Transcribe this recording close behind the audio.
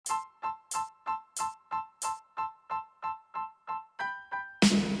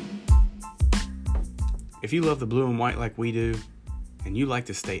If you love the blue and white like we do, and you like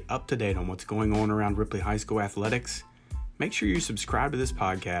to stay up to date on what's going on around Ripley High School athletics, make sure you subscribe to this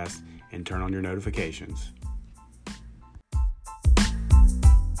podcast and turn on your notifications.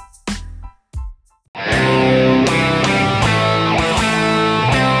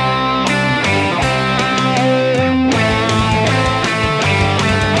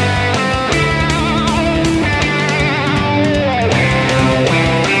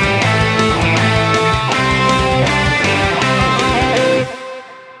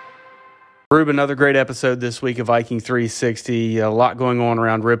 Rube, another great episode this week of Viking 360. A lot going on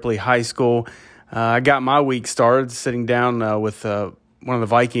around Ripley High School. I got my week started sitting down with one of the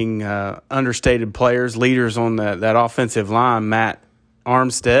Viking understated players, leaders on that offensive line, Matt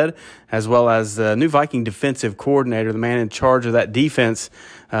Armstead, as well as the new Viking defensive coordinator, the man in charge of that defense,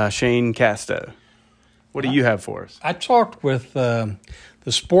 Shane Casto. What do you have for us? I talked with the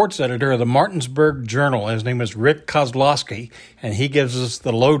sports editor of the Martinsburg Journal. His name is Rick Kozlowski, and he gives us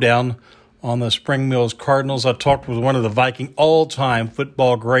the lowdown on the Spring Mills Cardinals. I talked with one of the Viking all-time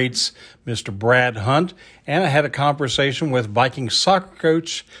football greats, Mr. Brad Hunt, and I had a conversation with Viking soccer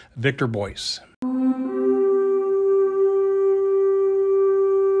coach Victor Boyce.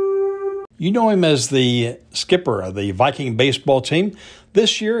 You know him as the skipper of the Viking baseball team.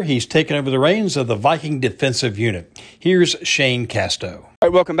 This year, he's taken over the reins of the Viking defensive unit. Here's Shane Casto. All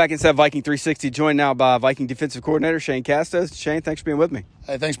right, welcome back inside Viking 360, joined now by Viking defensive coordinator Shane Casto. Shane, thanks for being with me.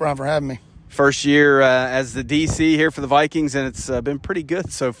 Hey, thanks, Brian, for having me. First year as the DC here for the Vikings, and it's been pretty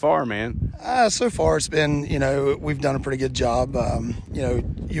good so far, man. So far, it's been, we've done a pretty good job.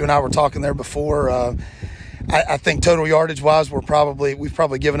 You and I were talking there before. I think total yardage-wise, we've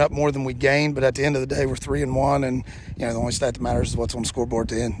probably given up more than we gained, but at the end of the day, we're 3-1, and the only stat that matters is what's on the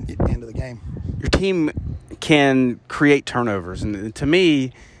scoreboard at the end of the game. Your team can create turnovers, and to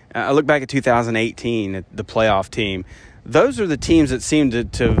me, I look back at 2018, at the playoff team. Those are the teams that seem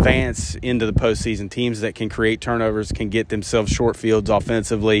to advance into the postseason, teams that can create turnovers, can get themselves short fields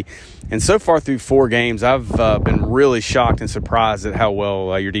offensively. And so far through 4 games, I've been really shocked and surprised at how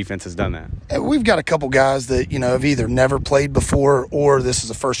well your defense has done that. We've got a couple guys that, have either never played before or this is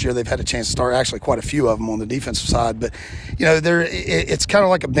the first year they've had a chance to start. Actually, quite a few of them on the defensive side. But, it's kind of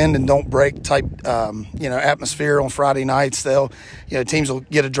like a bend and don't break type, atmosphere on Friday nights. Teams will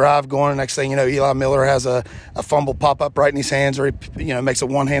get a drive going. Next thing you know, Eli Miller has a fumble pop up right in his hands, or he makes a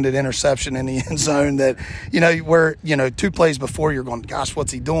one-handed interception in the end zone that where 2 plays before you're going, gosh,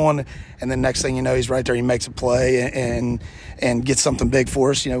 what's he doing? And then next thing you know, he's right there, he makes a play and gets something big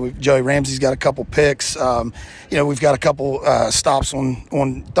for us. Joey Ramsey's got a couple picks. We've got a couple stops on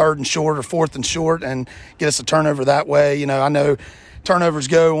 3rd and short or 4th and short and get us a turnover that way. I know turnovers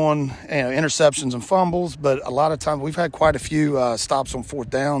go on interceptions and fumbles, but a lot of times we've had quite a few stops on 4th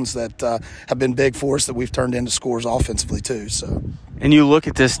downs that have been big for us that we've turned into scores offensively too. So, and you look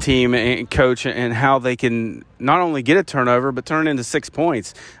at this team and coach and how they can not only get a turnover but turn it into 6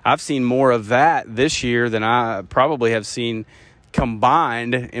 points. I've seen more of that this year than I probably have seen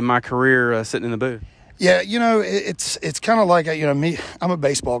combined in my career sitting in the booth. Yeah, it's kind of like, me, I'm a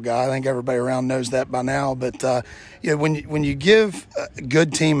baseball guy. I think everybody around knows that by now. But, when you give a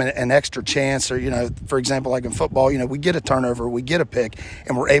good team an extra chance or, for example, like in football, we get a turnover, we get a pick,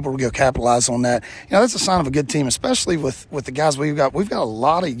 and we're able to go capitalize on that. That's a sign of a good team, especially with the guys we've got. We've got a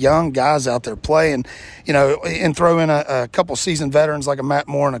lot of young guys out there playing, and throw in a couple seasoned veterans like a Matt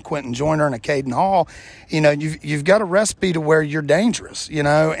Moore and a Quentin Joyner and a Caden Hall. You've got a recipe to where you're dangerous,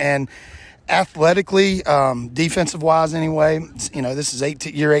 and athletically, defensive-wise anyway, this is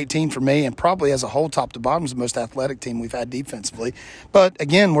year 18 for me, and probably as a whole, top to bottom, is the most athletic team we've had defensively. But,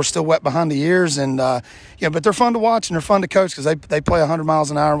 again, we're still wet behind the ears, and, but they're fun to watch and they're fun to coach because they play 100 miles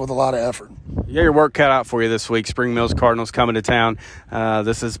an hour with a lot of effort. You got your work cut out for you this week. Spring Mills Cardinals coming to town.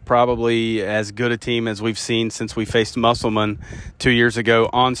 This is probably as good a team as we've seen since we faced Musselman 2 years ago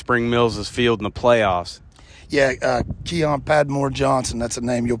on Spring Mills' field in the playoffs. Yeah, Keon Padmore Johnson, that's a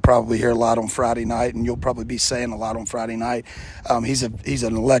name you'll probably hear a lot on Friday night, and you'll probably be saying a lot on Friday night. He's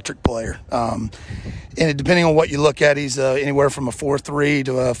an electric player. And depending on what you look at, he's anywhere from a 4.3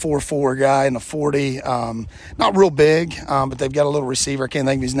 to a 4.4 guy in a 40. Not real big, but they've got a little receiver. I can't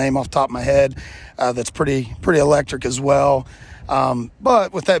think of his name off the top of my head. That's pretty electric as well.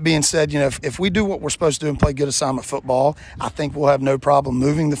 But with that being said, if we do what we're supposed to do and play good assignment football, I think we'll have no problem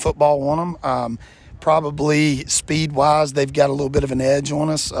moving the football on them. probably speed-wise, they've got a little bit of an edge on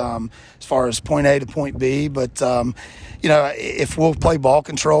us as far as point A to point B. But, if we'll play ball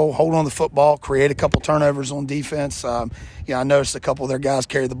control, hold on the football, create a couple turnovers on defense, I noticed a couple of their guys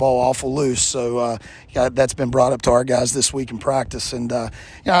carry the ball awful loose. So that's been brought up to our guys this week in practice. And,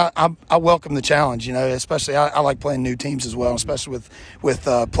 I welcome the challenge, especially I like playing new teams as well, especially with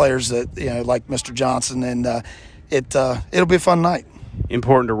players that, like Mr. Johnson. And it'll be a fun night.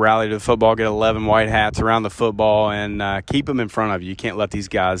 Important to rally to the football, get 11 white hats around the football, and keep them in front of you. You can't let these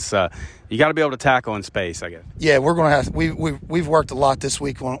guys you got to be able to tackle in space, I guess. Yeah, we're going to have we've worked a lot this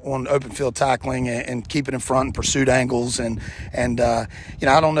week on open field tackling and keeping in front and pursuit angles and I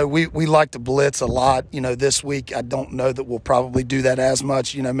don't know, we like to blitz a lot. This week I don't know that we'll probably do that as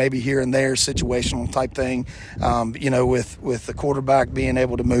much. Maybe here and there, situational type thing. With the quarterback being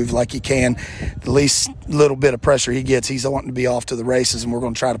able to move like he can, the least little bit of pressure he gets, he's wanting to be off to the races, and we're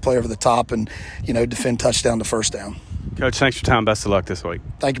going to try to play over the top and defend touchdown to first down. Coach, thanks for your time. Best of luck this week.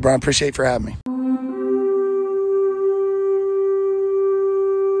 Thank you, Brian. Appreciate it for having me.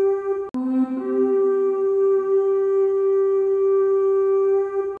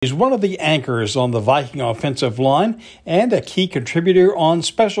 He's one of the anchors on the Viking offensive line and a key contributor on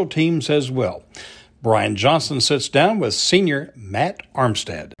special teams as well. Brian Johnson sits down with senior Matt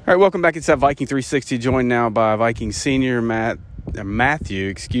Armstead. All right, welcome back. It's that Viking 360, joined now by Viking senior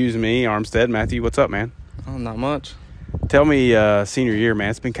Matthew Armstead. Matthew, what's up, man? Oh, not much. Tell me, senior year, man,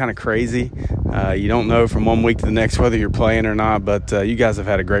 it's been kind of crazy. You don't know from one week to the next whether you're playing or not, but you guys have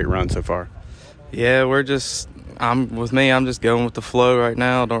had a great run so far. Yeah, I'm just going with the flow right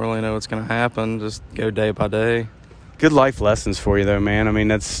now. Don't really know what's going to happen. Just go day by day. Good life lessons for you, though, man. I mean,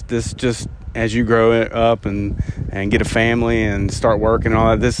 this just as you grow up and get a family and start working and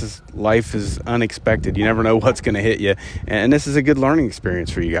all that, life is unexpected. You never know what's going to hit you, and this is a good learning experience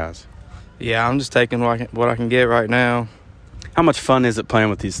for you guys. Yeah, I'm just taking what I can get right now. How much fun is it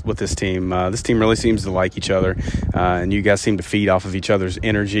playing with this team? This team really seems to like each other, and you guys seem to feed off of each other's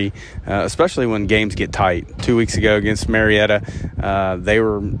energy, especially when games get tight. 2 weeks ago against Marietta, they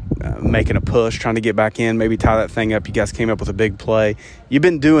were making a push, trying to get back in, maybe tie that thing up. You guys came up with a big play. You've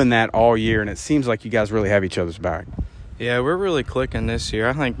been doing that all year, and it seems like you guys really have each other's back. Yeah, we're really clicking this year.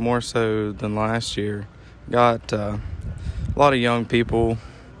 I think more so than last year. Got a lot of young people.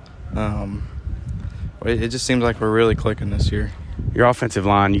 It just seems like we're really clicking this year. Your offensive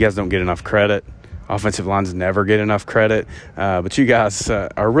line, you guys don't get enough credit. Offensive lines never get enough credit, but you guys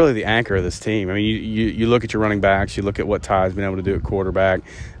are really the anchor of this team. I mean, you look at your running backs, you look at what Ty's been able to do at quarterback.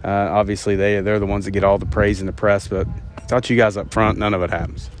 Obviously, they're the ones that get all the praise in the press, but without you guys up front, none of it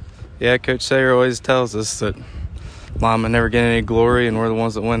happens. Yeah, Coach Sayer always tells us that linemen never get any glory, and we're the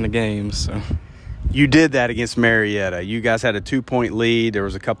ones that win the games. So. You did that against Marietta. You guys had a 2-point lead. There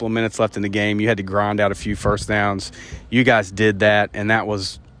was a couple of minutes left in the game. You had to grind out a few first downs. You guys did that, and that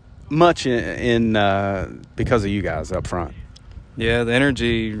was much in because of you guys up front. Yeah, the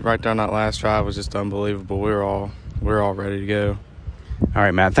energy right there on that last drive was just unbelievable. We're all ready to go. All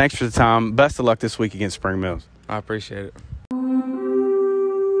right, Matt. Thanks for the time. Best of luck this week against Spring Mills. I appreciate it.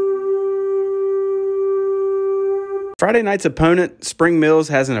 Friday night's opponent, Spring Mills,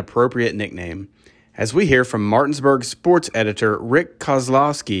 has an appropriate nickname. As we hear from Martinsburg sports editor Rick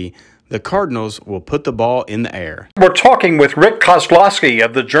Kozlowski, the Cardinals will put the ball in the air. We're talking with Rick Kozlowski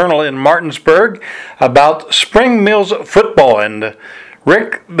of the Journal in Martinsburg about Spring Mills football. And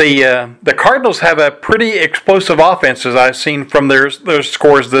Rick, the Cardinals have a pretty explosive offense, as I've seen from their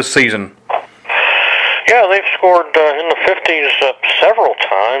scores this season. Yeah, they've scored in the 50s several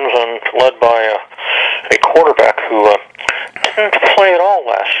times, and led by a quarterback who didn't play at all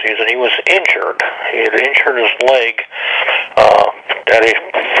last season. He was injured. He had injured his leg at a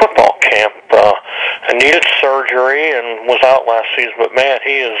football camp and needed surgery and was out last season. But man,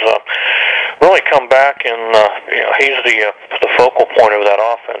 he has really come back, and he's the focal point of that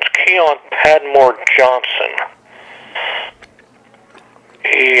offense. Keon Padmore Johnson.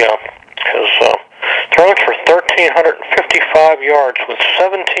 He has thrown for 1,355 yards with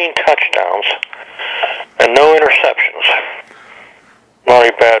 17 touchdowns and no interceptions. Not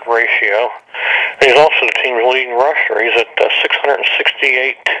a bad ratio. And he's also the team's leading rusher. He's at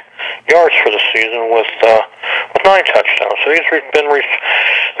 668 yards for the season with 9 touchdowns. So there's been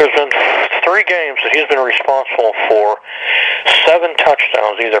 3 games that he's been responsible for 7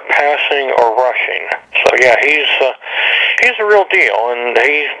 touchdowns, either passing or rushing. So yeah, he's a real deal, and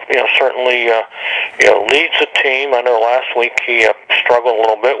he certainly leads the team. I know last week he struggled a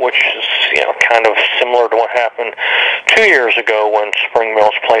little bit, which is kind of similar to what happened 2 years ago when Spring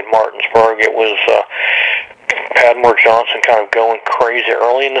Mills played Martinsburg. It was Padmore Johnson kind of going crazy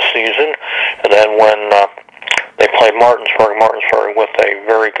early in the season, and then when they played Martinsburg with a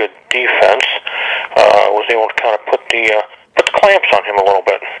very good defense, was able to kind of put the clamps on him a little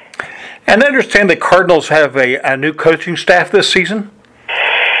bit. And I understand the Cardinals have a new coaching staff this season?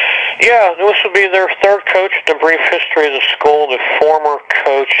 Yeah, this would be their third coach in the brief history of the school. The former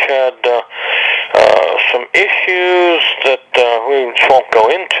coach had some issues that we won't go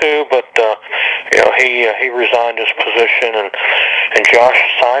into, but he resigned his position, and Josh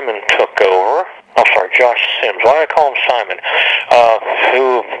Simon took over. I'm sorry, Josh Sims. Why do I call him Simon?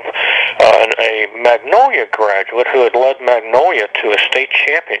 A Magnolia graduate who had led Magnolia to a state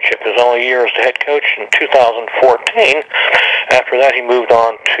championship his only year as the head coach in 2014. After that, he moved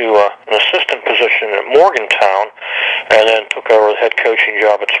on to an assistant position at Morgantown, and then took over the head coaching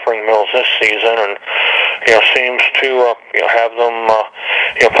job at Spring Mills this season, and seems to have them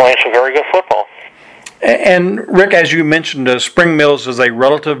playing some very good football. And Rick, as you mentioned, Spring Mills is a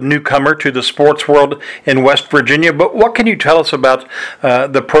relative newcomer to the sports world in West Virginia, but what can you tell us about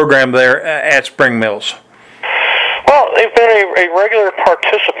the program there at Spring Mills? Well, they've been a regular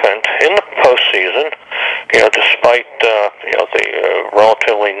participant in the postseason, despite the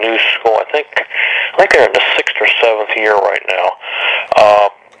relatively new school. I think they're in the 6th or 7th year right now.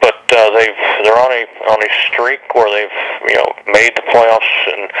 But they're on a streak where they've made the playoffs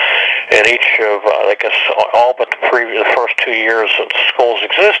in each of I guess all but the first 2 years of the school's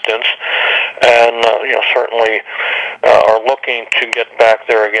existence, and certainly are looking to get back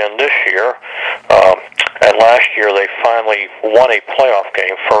there again this year. And last year they finally won a playoff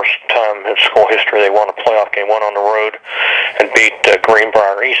game. First time in school history they won a playoff game, went on the road and beat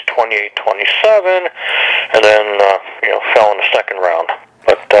Greenbrier East 28-27, and then fell in the second round.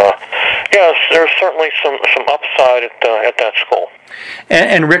 But yes, there's certainly some upside at that school.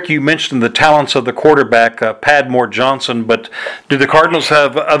 And Rick, you mentioned the talents of the quarterback, Padmore Johnson, but do the Cardinals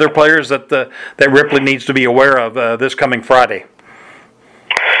have other players that Ripley needs to be aware of this coming Friday?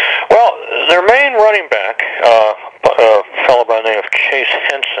 Well, their main running back, a fellow by the name of Chase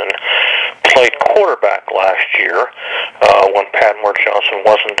Henson, played quarterback last year when Padmore Johnson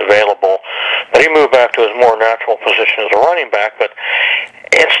wasn't available. But he moved back to his more natural position as a running back. But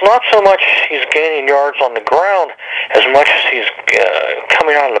it's not so much he's gaining yards on the ground as much as he's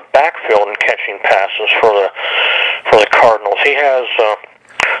coming out of the backfield and catching passes for the Cardinals. He has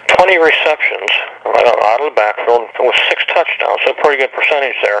 20 receptions out of the backfield with 6 touchdowns, so a pretty good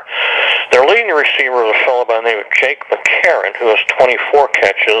percentage there. Their leading receiver is a fellow by the name of Jake McCarron, who has 24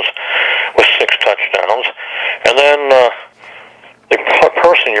 catches with 6 touchdowns. And then the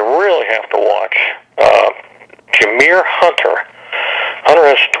person you really have to watch, Jameer Hunter. Hunter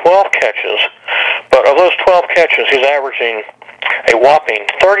has 12 catches, but of those 12 catches, he's averaging a whopping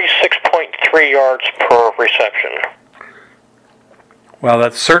 36.3 yards per reception. Well,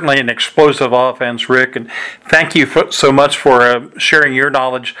 that's certainly an explosive offense, Rick, and thank you so much for sharing your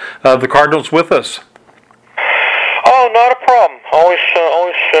knowledge of the Cardinals with us. Oh, not a problem. Always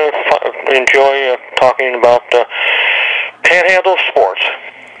enjoy talking about Panhandle sports.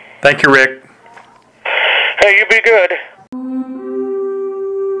 Thank you, Rick. Hey, you be good.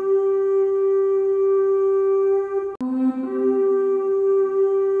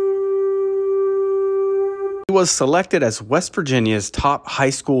 He was selected as West Virginia's top high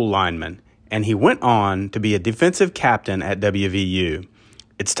school lineman, and he went on to be a defensive captain at WVU.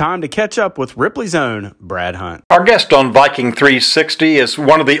 It's time to catch up with Ripley's own Brad Hunt. Our guest on Viking 360 is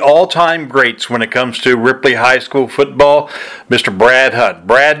one of the all-time greats when it comes to Ripley High School football, Mr. Brad Hunt.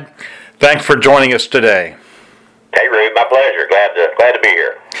 Brad, thanks for joining us today. Hey, Rube, my pleasure. Glad to be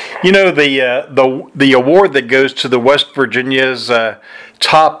here. You know, the award that goes to the West Virginia's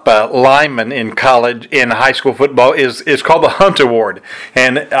top lineman in high school football is called the Hunt Award.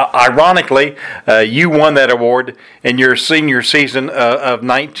 And ironically, you won that award in your senior season of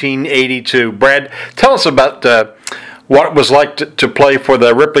 1982. Brad, tell us about what it was like to play for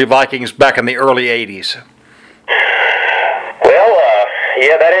the Ripley Vikings back in the early 80s. Well,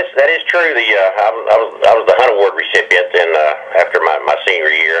 yeah, that is true. I was the Hunt Award recipient after my senior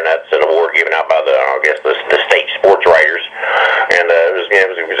year, and that's an award given out by the state sports writers, and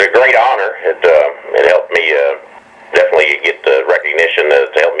it was a great honor. It helped me definitely get the recognition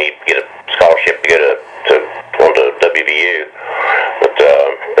to help me get a scholarship to go to WVU.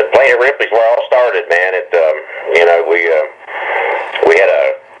 But playing at Ripley's where it all started, man. We had a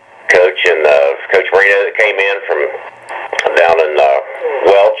coach and Coach Marino that came in from down in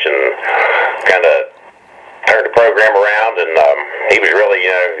Welch and kind of turned the program around, and he was really,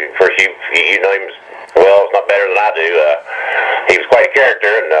 of course, you know him as well, it's not better than I do. He was quite a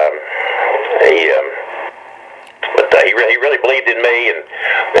character, and but he really believed in me, and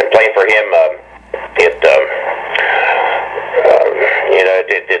playing for him,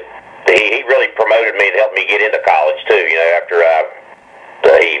 he really promoted me and helped me get into college too. After I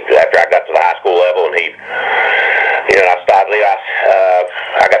got to the high school level, and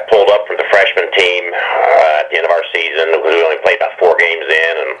I got pulled up from the freshman team at the end of our season. We only played about 4 games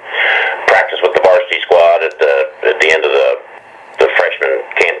in, and practiced with the varsity squad at the end of the freshman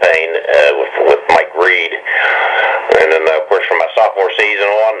campaign with Mike Reed. And then, of course, from my sophomore season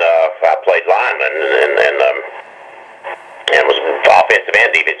on, I played lineman and was offensive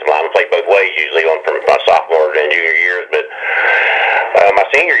and defensive lineman. Played both ways, usually on from my sophomore and junior years. But my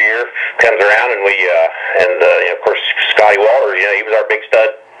senior year comes around, and of course, Scotty Walters, he was our big stud,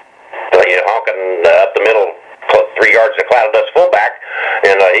 honking up the middle, 3 yards in a cloud of dust fullback,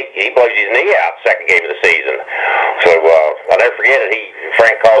 and he blows his knee out second game of the season. So I'll never forget it.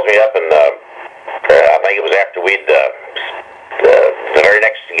 Frank calls me up, and I think it was after the very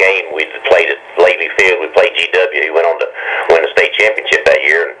next game we played at Levy Field. We played GW. He went on to win the state championship that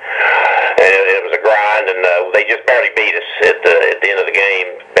year, and it was a grind, and they just barely beat us at the end of the game.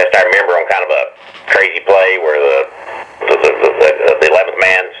 Best I remember, on kind of a crazy play where the 11th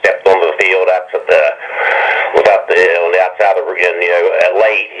man stepped onto the field on the outside of the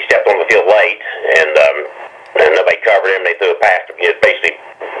late. He stepped on the field late, and nobody covered him. They threw a pass to basically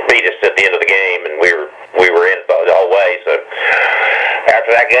beat us at the end of the game, and we were in it the whole way. So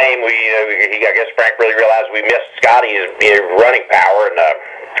after that game, I guess Frank really realized we missed Scotty's running power, and of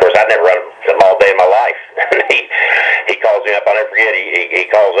course I'd never run him all day in my life. And he calls me up. I'll never forget. He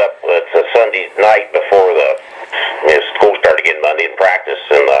calls up. It's a Sunday night before the school started again Monday in practice,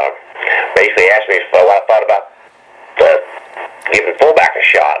 and basically asked me what I thought about giving fullback a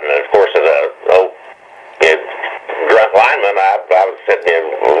shot. And of course, as a grunt lineman, I said,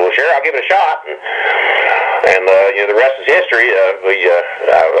 well, sure, I'll give it a shot. And the rest is history.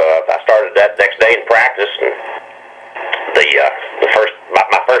 I started that next day in practice, and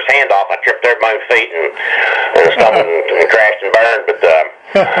my first handoff, I tripped over my own feet and stumbled and crashed and burned. But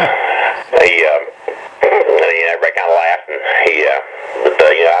everybody kind of laughed, and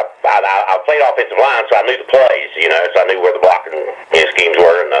I played offensive line, so I knew the plays, so I knew where the blocking schemes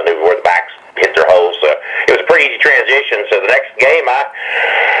were, and I knew where the backs hit their holes. So it was a pretty easy transition. So the next game, that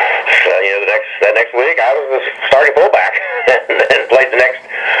next week, I was the starting fullback and played the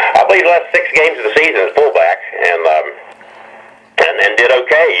last 6 games of the season as fullback, and did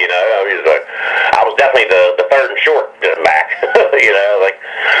okay. I was definitely the third and short back. I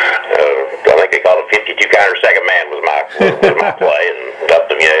think they called it 52 counter second man was my play, and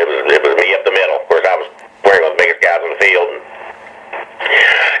it was me up the middle. Of course, I was wearing one of the biggest guys on the field, and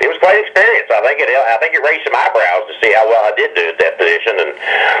it was quite an experience. I think it raised some eyebrows to see how well I did do at that position, and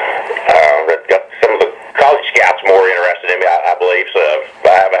got some of the college scouts more interested in me, I believe. So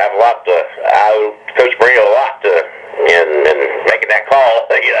I have a lot. I owe Coach Marino a lot in making that call.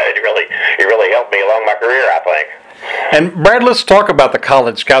 It really helped me along my career, I think. And Brad, let's talk about the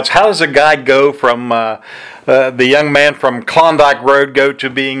college scouts. How does a guy go from the young man from Klondike Road go to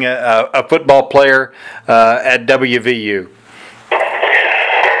being a football player at WVU?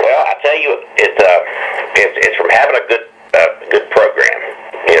 Well, I tell you, it's from having a good program.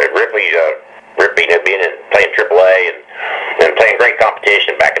 Ripley playing AAA and playing great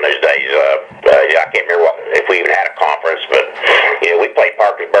competition back in those days. I can't remember if we even had a conference, but we played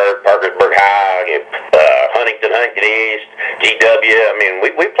Parkersburg High, Huntington East, GW. I mean,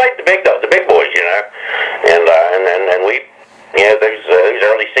 we played the big boys, and we. Those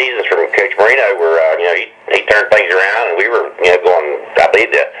early seasons from Coach Marino were, he turned things around, and we were, going. I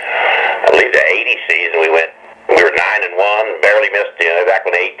believe the '80 season we were 9-1, barely missed. Back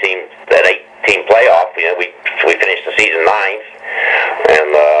when that 8-team playoff, we finished the season 9th,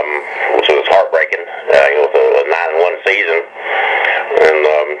 and which was heartbreaking. With a 9-1 season,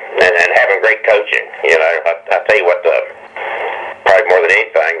 and having great coaching. I tell you what, probably more than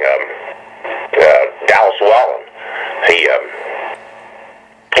anything, Dallas Wallen. He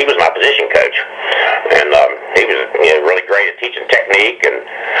was my position coach, and he was really great at teaching technique, and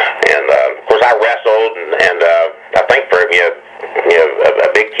of course I wrestled, and I think for a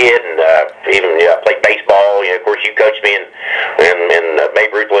big kid, and even played baseball. Of course you coached me in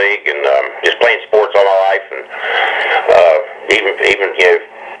Babe Ruth League, and just playing sports all my life, and even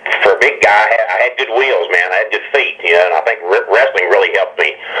for a big guy, I had good wheels, man. I had good feet, and I think wrestling really helped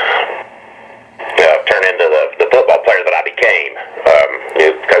me turn into the football player that I became.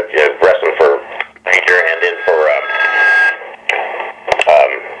 Wrestling for Ranger, and then for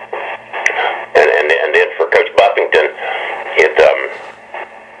and then for Coach Buffington.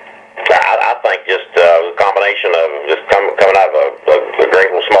 I think just the combination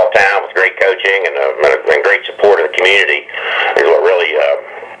coaching and great support of the community is what really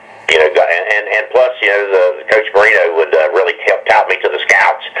and plus, the Coach Marino would really help tout me to the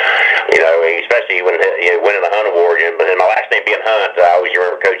scouts, especially when winning the Hunt Award. And my last name being Hunt, I always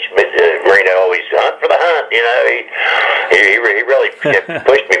remember Coach Marino always hunt for the hunt. He really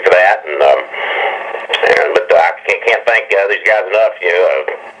pushed me for that. But I can't thank these guys enough.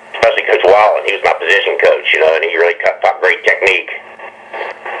 Especially Coach Wallen. He was my position coach. And he really taught great technique.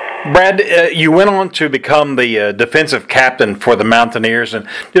 Brad, you went on to become the defensive captain for the Mountaineers, and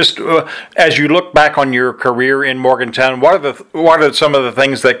just as you look back on your career in Morgantown, what are some of the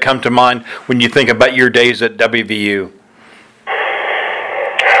things that come to mind when you think about your days at WVU?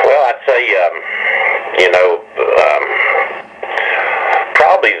 Well, I'd say,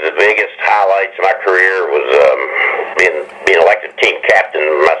 probably the biggest highlights of my career was being elected team captain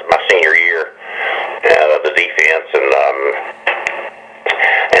my senior year of the defense, and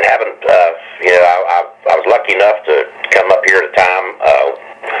having, I was lucky enough to come up here at a time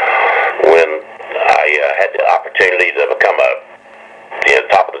when I had the opportunity to become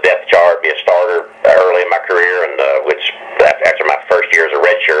top of the depth chart, be a starter early in my career, and which after my first year as a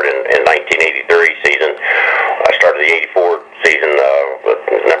redshirt in 1983 season, I started the 84 season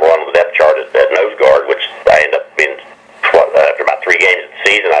number one on the depth chart at nose guard, which I ended up being after about 3 games of the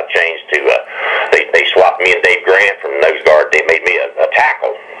season. I changed to they swapped me and Dave Grant from nose guard. They made me a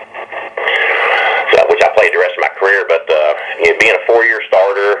tackle, which I played the rest of my career. But being a 4-year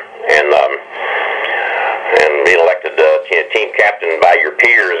starter and being elected team captain by your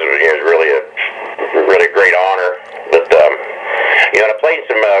peers is really a great honor. But I played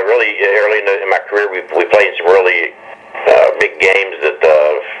some really early in my career. We played some really big games that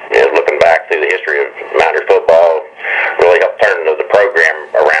looking back through the history of Mountaineer football really helped turn the program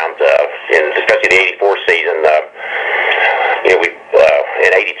around. Especially the '84 season. We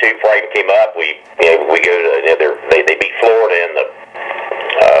in '82 before I even came up, we go to they beat Florida in the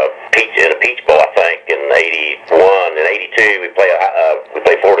Peach Bowl, I think, in '81. In '82 we play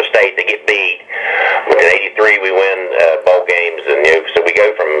Florida State. They get beat. But in '83 we win bowl games, and so we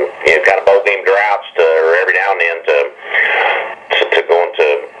go from kind of bowl game droughts to every now and then to going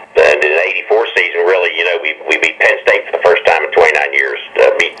to. And in the '84 season, really, we beat Penn State for the first time in 29 years.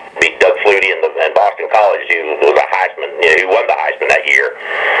 Beat Doug Flutie and Boston College, who was a Heisman, who won the Heisman that year.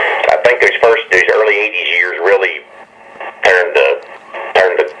 I think those early '80s years really turned the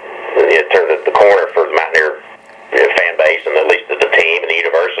corner for the Mountaineer fan base, and at least the team and the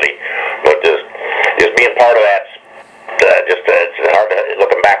university. But just being part of that. It's hard to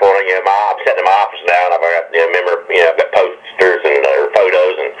looking back on it. I'm sitting in my office now, and I've got I've got posters and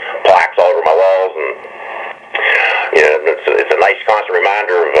photos and plaques all over my walls, and it's a nice constant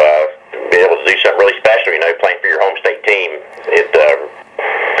reminder of being able to do something really special. Playing for your home state team. It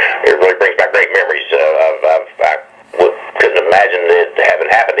really brings back great memories. I couldn't imagine it having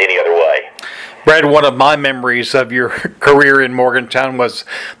happened any other way. Brad, one of my memories of your career in Morgantown was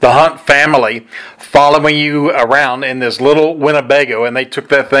the Hunt family following you around in this little Winnebago, and they took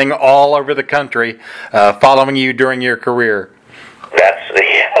that thing all over the country, following you during your career. That's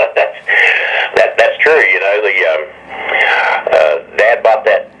true. Dad bought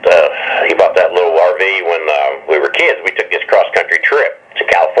that. He bought that little RV when we were kids. We took this cross country trip to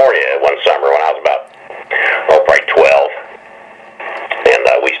California one summer when I was about probably 12. And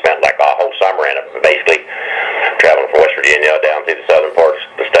we spent like a whole summer in it, basically traveling from West Virginia down through the southern part of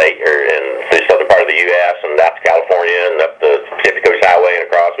the state, and through the southern part of the U.S. and out to California and up the Pacific Coast Highway and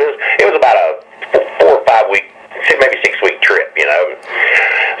across. It was about a 4 or 5 week, maybe 6 week trip,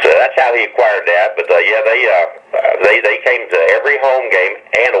 So that's how he acquired that. But they came to every home game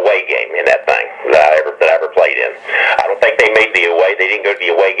and away game in that thing that I ever played in. I don't think they made the away. They didn't go to the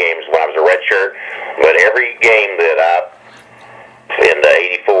away games when I was a redshirt, but every game that in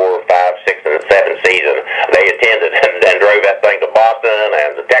the '84, '5, '6, and '7 season, they attended and drove that thing to Boston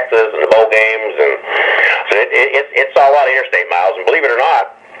and to Texas and the bowl games, and so it's all a lot of interstate miles. And believe it or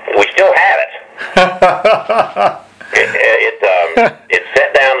not, we still have it.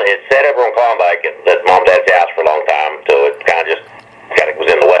 It sat over on Klondike at Mom and Dad's house for a long time until it kind of was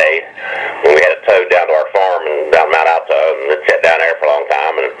in the way. And we had it towed down to our farm and down Mount Alto, and it sat down there for a long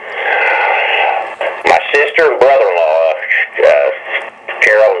time. And my sister and brother-in-law,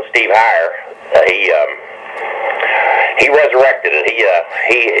 Carol and Steve Heyer, he resurrected it.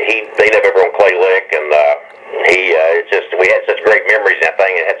 They live over on Clay Lick, and we had such great memories in that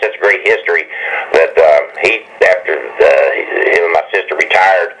thing. It had such great history that after him and my sister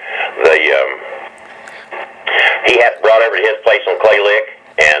retired, he had brought over to his place on Clay Lick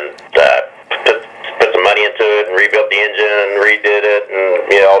and put some money into it and rebuilt the engine and redid it, and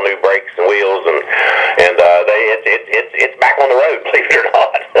all new brakes and wheels, and it's back on the road, believe it or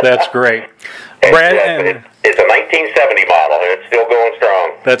not. That's great. Brad, it's a 1970 model, and it's still going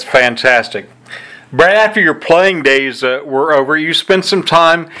strong. That's fantastic. Brad, after your playing days were over, you spent some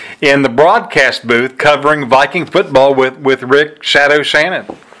time in the broadcast booth covering Viking football with Rick Shadow Shannon.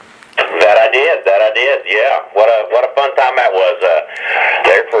 That I did, yeah. What a fun time that was.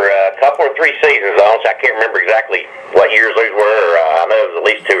 There for a couple or 3 seasons. Honestly, I can't remember exactly what years those were. I know it was at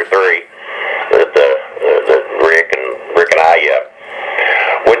least 2 or 3. That Rick and I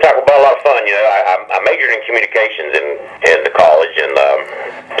we talked about a lot of fun. You know, I majored in communications in the college, and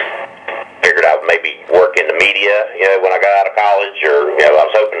figured I would maybe work in the media, you know, when I got out of college, or, you know, I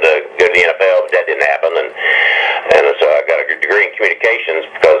was hoping to go to the NFL, but that didn't happen, and so I got a degree in communications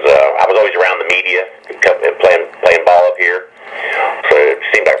because I was always around the media, playing ball up here, so it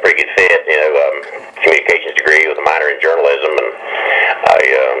seemed like a pretty good fit, you know, communications degree with a minor in journalism, and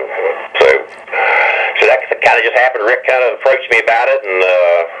so that kind of just happened. Rick kind of approached me about it,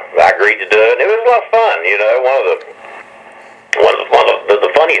 and I agreed to do it, and it was a lot of fun, you know. One of the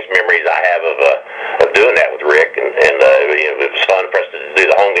funniest memories I have of doing that with Rick, and you know, it was fun for us to do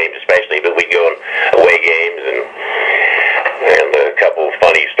the home games especially, but we'd go on away games, and a couple of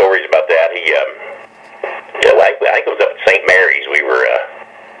funny stories about that. He, I think it was up at St. Mary's. We were,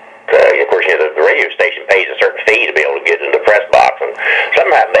 of course, you know, the radio station pays a certain fee to be able to get in the press box, and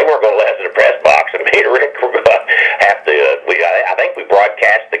somehow they weren't going to let us in the press box, and me and Rick were going to have to. I think we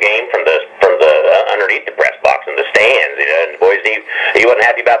broadcast the game from the underneath the press box in the stands, you know, and boys, he wasn't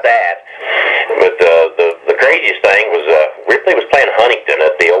happy about that. But the craziest thing was Ripley was playing Huntington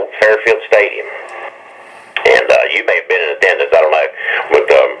at the old Fairfield Stadium, and you may have been in attendance, I don't know, but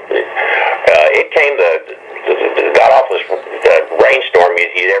it came got off this rainstorm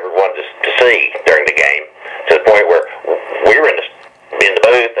you'd ever wanted to see during the game, to the point where we were in the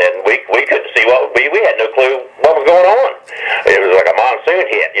booth, and we couldn't see we had no clue what was going on. It was like a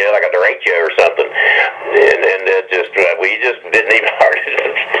monsoon hit, you know, like a derecho or something, and it just we just didn't even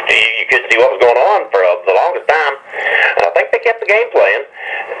you couldn't see what was going on for the longest time. And I think they kept the game playing,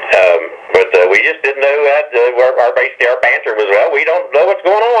 but we just didn't know that our banter was, well, we don't know what's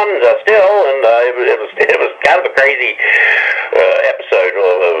going on still, and it was kind of a crazy episode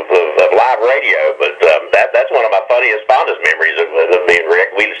of live radio, but that's one of my fondest memories of me and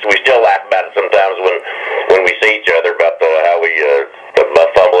Rick. We still laugh about it sometimes when we see each other, about how we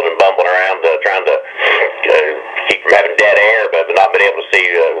fumbling and bumbling around trying to keep from having dead air, but not being able to see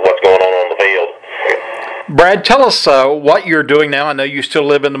what's going on the field. Brad, tell us what you're doing now. I know you still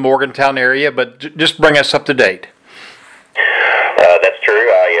live in the Morgantown area, but just bring us up to date. That's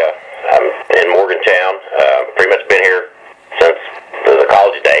true. I'm in Morgantown. Pretty much been here since the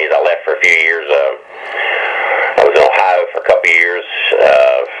college days. I left for a few years. I was in Ohio for a couple of years,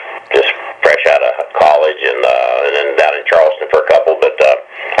 just fresh out of college, and then down in Charleston for a couple. But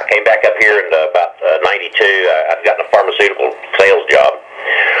I came back up here in about '92. I'd gotten a pharmaceutical sales job,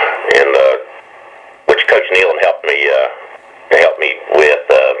 and which Coach Nealon helped me with,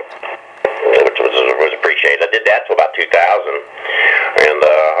 which was appreciated. I did that till about 2000, and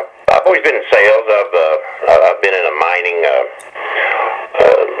I've always been in sales. I've been in a mining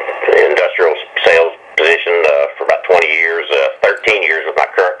industrial sales position for about 20 years, 13 years with my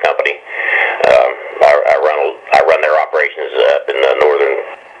current company. I run their operations up in the northern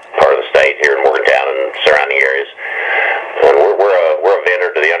part of the state here in Morgantown and surrounding areas. And we're a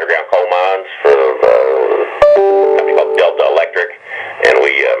vendor to the underground coal mines for a company called Delta Electric, and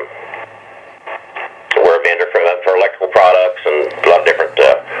we're a vendor for electrical products and a lot of different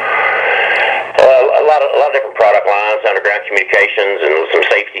different product lines, underground communications, and some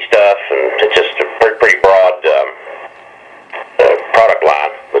safety stuff, and it's just a pretty broad product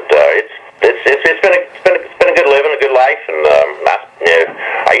line. But it's been a good living, a good life, and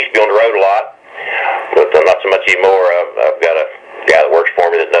I used to be on the road a lot, but not so much anymore. I've got a guy that works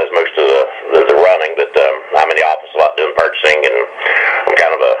for me that does most of the running, but I'm in the office a lot doing purchasing, and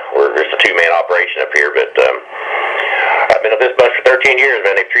we're just a two-man operation up here. But I've been with this bunch for 13 years,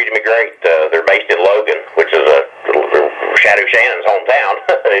 man. They've treated me great. They're based in Logan, which is Shadow Shannon's hometown.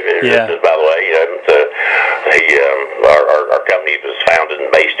 Yeah. By the way, our company was founded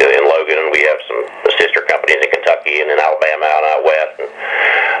and based in Logan, and we have some sister companies in Kentucky and in Alabama out west, and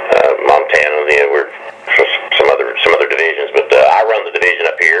Montana. We're some other divisions, but I run the division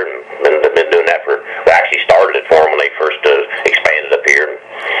up here, and been doing that for. I actually started it for them when they first expanded up here.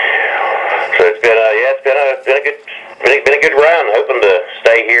 So it's been a good run. Hoping to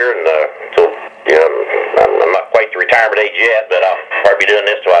stay here until I'm not quite the retirement age yet, but I'll probably be doing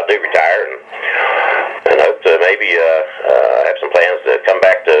this till I do retire, and hope to maybe have some plans to come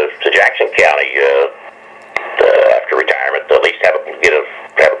back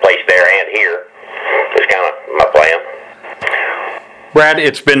Brad,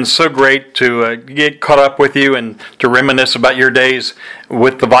 it's been so great to get caught up with you and to reminisce about your days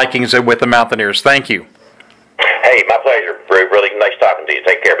with the Vikings and with the Mountaineers. Thank you. Hey, my pleasure. Really nice talking to you.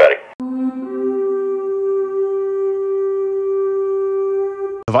 Take care, buddy.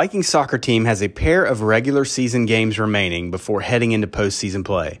 The Vikings soccer team has a pair of regular season games remaining before heading into postseason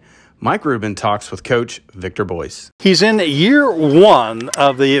play. Mike Rubin talks with Coach Victor Boyce. He's in year one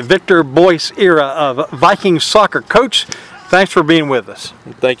of the Victor Boyce era of Vikings soccer. Coach, thanks for being with us.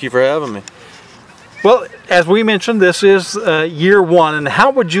 Thank you for having me. Well, as we mentioned, this is year one, and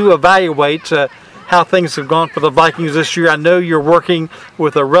how would you evaluate how things have gone for the Vikings this year? I know you're working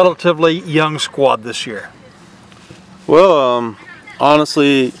with a relatively young squad this year. Well,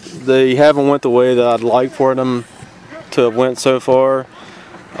 honestly, they haven't went the way that I'd like for them to have went so far.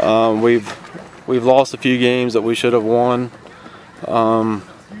 We've lost a few games that we should have won.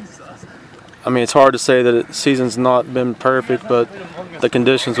 I mean, it's hard to say that the season's not been perfect, but the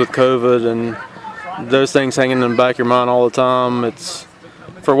conditions with COVID and those things hanging in the back of your mind all the time, it's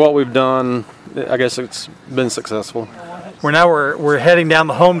for what we've done, I guess it's been successful. We're heading down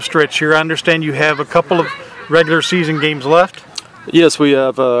the home stretch here. I understand you have a couple of regular season games left. Yes, we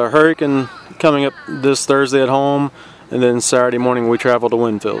have Hurricane coming up this Thursday at home, and then Saturday morning we travel to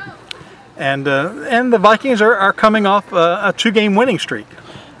Winfield. And the Vikings are coming off a 2-game winning streak.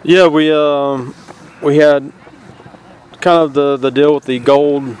 Yeah, we had kind of the deal with the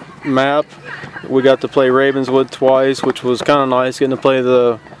gold map. We got to play Ravenswood twice, which was kind of nice, getting to play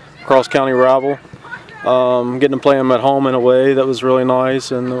the cross-county rival. Getting to play them at home and away, that was really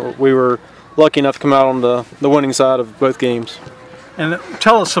nice, and we were lucky enough to come out on the winning side of both games. And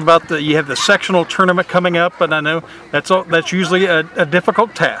tell us about you have the sectional tournament coming up, and I know that's usually a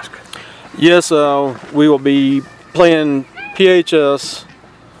difficult task. Yes, we will be playing PHS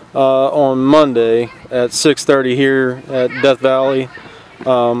on Monday at 6:30 here at Death Valley.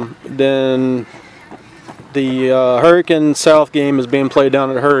 Then the Hurricane South game is being played down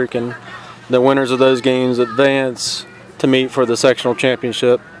at Hurricane. The winners of those games advance to meet for the sectional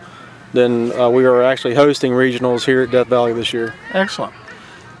championship. Then we are actually hosting regionals here at Death Valley this year. Excellent.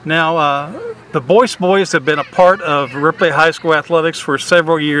 Now, the Boyce boys have been a part of Ripley High School athletics for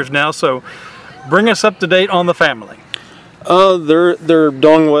several years now, so bring us up to date on the family. They're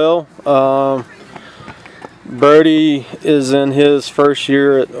doing well. Brody is in his first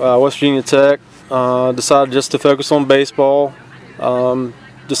year at West Virginia Tech. Decided just to focus on baseball.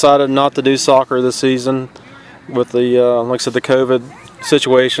 Decided not to do soccer this season with the, like I said, the COVID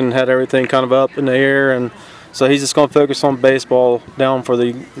situation had everything kind of up in the air, and so he's just going to focus on baseball down for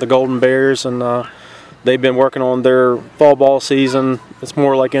the Golden Bears, and they've been working on their fall ball season. It's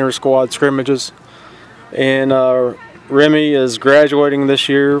more like inter-squad scrimmages. And Remy is graduating this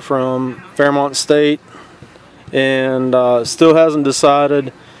year from Fairmont State, and still hasn't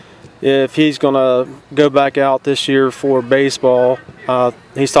decided if he's going to go back out this year for baseball.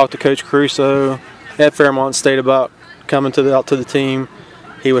 He's talked to Coach Crusoe at Fairmont State about coming out to the team.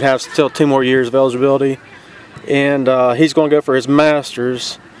 He would have still 2 more years of eligibility, and he's going to go for his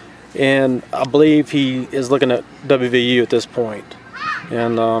master's, and I believe he is looking at WVU at this point.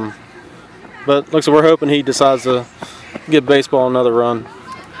 And but looks like we're hoping he decides to give baseball another run.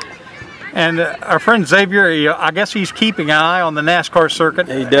 And our friend Xavier, I guess he's keeping an eye on the NASCAR circuit,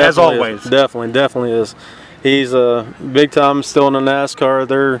 as always. Definitely is. He's big time still in the NASCAR.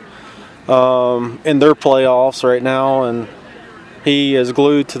 They're in their playoffs right now, and he is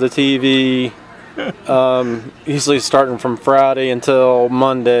glued to the TV, usually starting from Friday until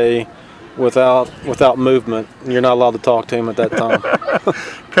Monday without movement. You're not allowed to talk to him at that time.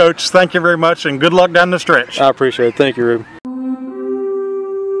 Coach, thank you very much, and good luck down the stretch. I appreciate it. Thank you, Rube.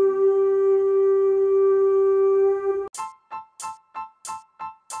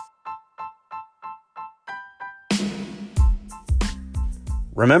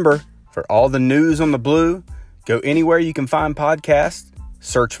 Remember, for all the news on the Blue, go anywhere you can find podcasts,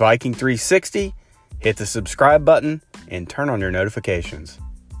 search Viking 360, hit the subscribe button, and turn on your notifications.